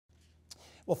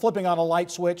Well, flipping on a light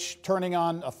switch, turning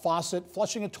on a faucet,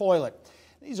 flushing a toilet.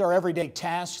 These are everyday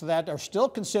tasks that are still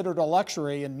considered a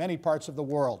luxury in many parts of the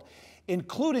world,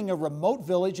 including a remote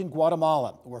village in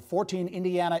Guatemala, where 14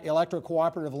 Indiana Electric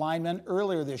Cooperative linemen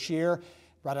earlier this year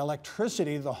brought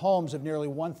electricity to the homes of nearly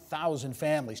 1,000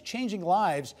 families, changing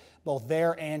lives both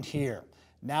there and here.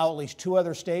 Now at least 2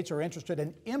 other states are interested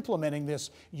in implementing this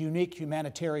unique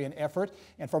humanitarian effort.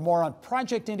 And for more on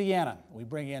Project Indiana, we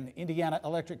bring in Indiana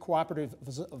Electric Cooperative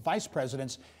Vice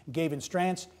Presidents Gayvin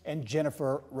Strantz and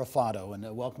Jennifer Rufatto.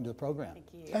 And welcome to the program.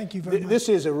 Thank you. Thank you very much. This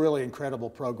is a really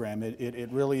incredible program.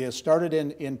 It really is. Started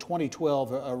in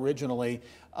 2012 originally.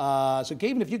 So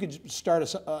Gayvin, if you could start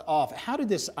us off, how did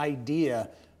this idea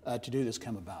to do this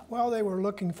come about? Well, they were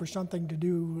looking for something to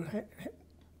do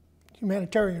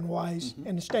humanitarian-wise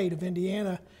in the state of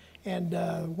Indiana, and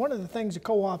one of the things the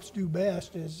co-ops do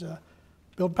best is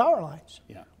build power lines.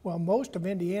 Yeah. Well, most of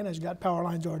Indiana's got power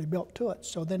lines already built to it,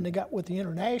 so then they got with the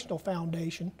International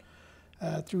Foundation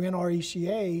through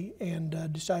NRECA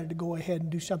and decided to go ahead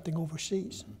and do something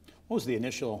overseas. What was the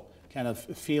initial kind of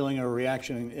feeling or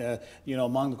reaction,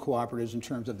 among the cooperatives in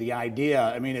terms of the idea?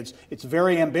 I mean, it's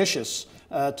very ambitious,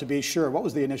 to be sure. What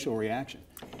was the initial reaction?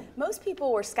 Most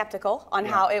people were skeptical on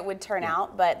how it would turn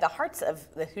out, but the hearts of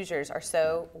the Hoosiers are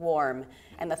so warm,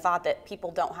 and the thought that people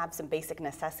don't have some basic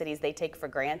necessities they take for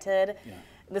granted,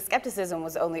 the skepticism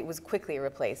was quickly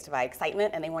replaced by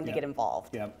excitement, and they wanted to get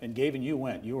involved. Yeah, and Gayvin, you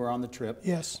went. You were on the trip.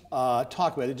 Yes.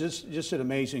 Talk about it. Just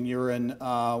amazing. You're in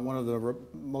one of the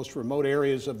most remote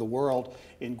areas of the world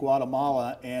in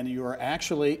Guatemala, and you're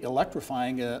actually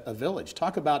electrifying a village.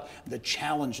 Talk about the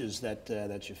challenges that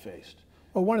you faced.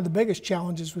 Well, one of the biggest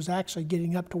challenges was actually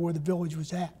getting up to where the village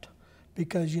was at,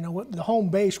 because the home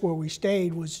base where we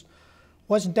stayed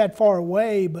wasn't that far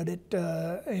away, but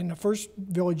in the first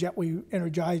village that we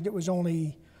energized, it was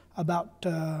only about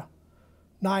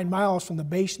 9 miles from the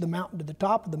base of the mountain to the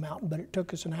top of the mountain, but it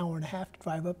took us an hour and a half to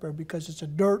drive up there because it's a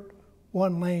dirt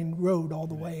 1-lane road all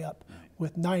the way up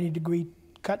with 90-degree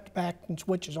cut back and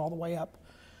switches all the way up.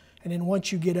 And then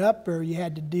once you get up there, you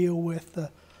had to deal with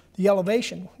the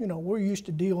elevation. We're used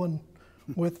to dealing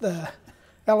with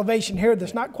elevation here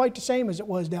that's not quite the same as it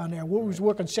was down there. We was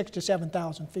working 6,000 to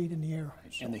 7,000 feet in the air.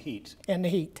 So. And the heat. And the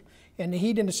heat. And the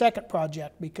heat in the second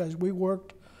project, because we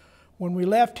worked, when we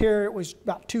left here, it was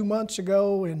about 2 months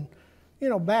ago, and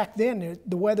back then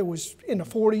the weather was in the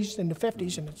 40s and the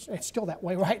 50s, and it's still that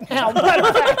way right now.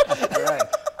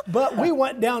 But we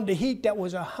went down to heat that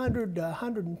was 100 to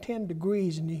 110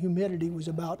 degrees, and the humidity was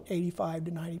about 85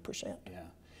 to 90%. Yeah.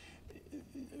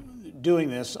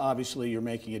 Doing this, obviously, you're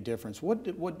making a difference. What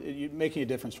you're making a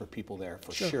difference for people there,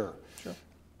 for sure.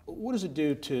 What does it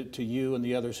do to you and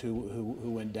the others who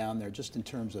went down there, just in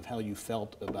terms of how you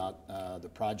felt about the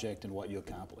project and what you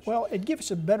accomplished? Well, it gives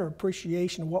us a better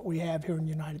appreciation of what we have here in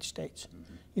the United States.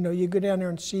 You go down there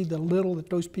and see the little that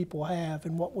those people have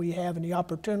and what we have and the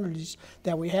opportunities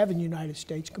that we have in the United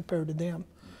States compared to them.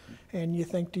 And you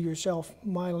think to yourself,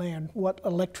 my land, what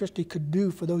electricity could do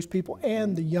for those people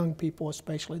and the young people,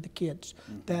 especially the kids.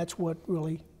 That's what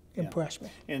really impressed me.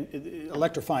 And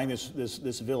electrifying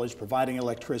this village, providing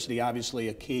electricity, obviously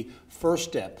a key first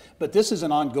step. But this is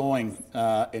an ongoing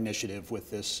initiative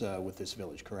with this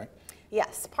village, correct?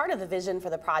 Yes, part of the vision for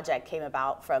the project came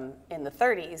about from in the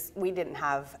 30s. We didn't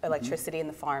have electricity in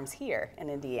the farms here in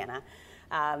Indiana,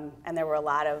 and there were a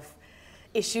lot of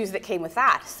issues that came with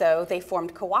that. So they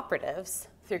formed cooperatives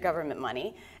through government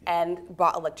money and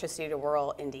brought electricity to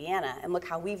rural Indiana. And look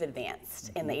how we've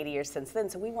advanced in the 80 years since then.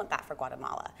 So we want that for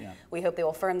Guatemala. We hope they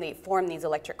will form these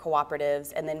electric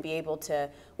cooperatives and then be able to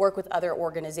work with other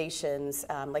organizations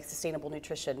like Sustainable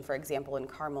Nutrition, for example, in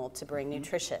Carmel, to bring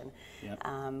nutrition,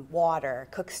 water,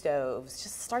 cook stoves,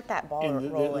 just start that ball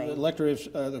rolling.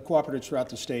 The cooperatives throughout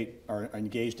the state are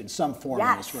engaged in some form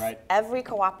of this, right? Every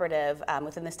cooperative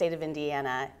within the state of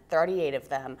Indiana, 38 of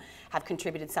them, have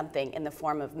contributed something in the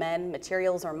form of men,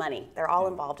 materials, or money. They're all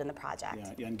involved in the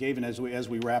project. And Gayvin, as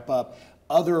we wrap up,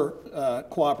 other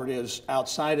cooperatives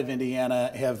outside of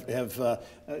Indiana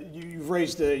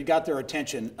you got their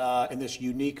attention in this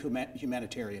unique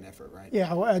humanitarian effort, right?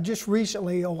 Yeah, just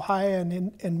recently Ohio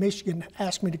and Michigan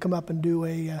asked me to come up and do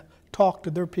a talk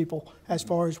to their people as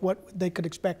far as what they could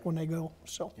expect when they go.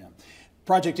 So. Yeah.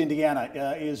 Project Indiana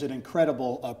is an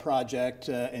incredible project,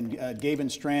 and Gayvin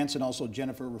Strantz and also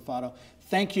Jennifer Rufatto,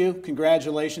 thank you,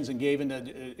 congratulations, and Gayvin,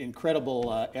 an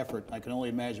incredible effort. I can only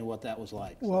imagine what that was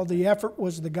like. Well, the effort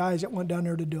was the guys that went down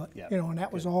there to do it, and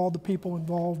that was all the people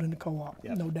involved in the co-op,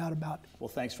 no doubt about it. Well,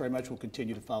 thanks very much. We'll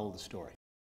continue to follow the story.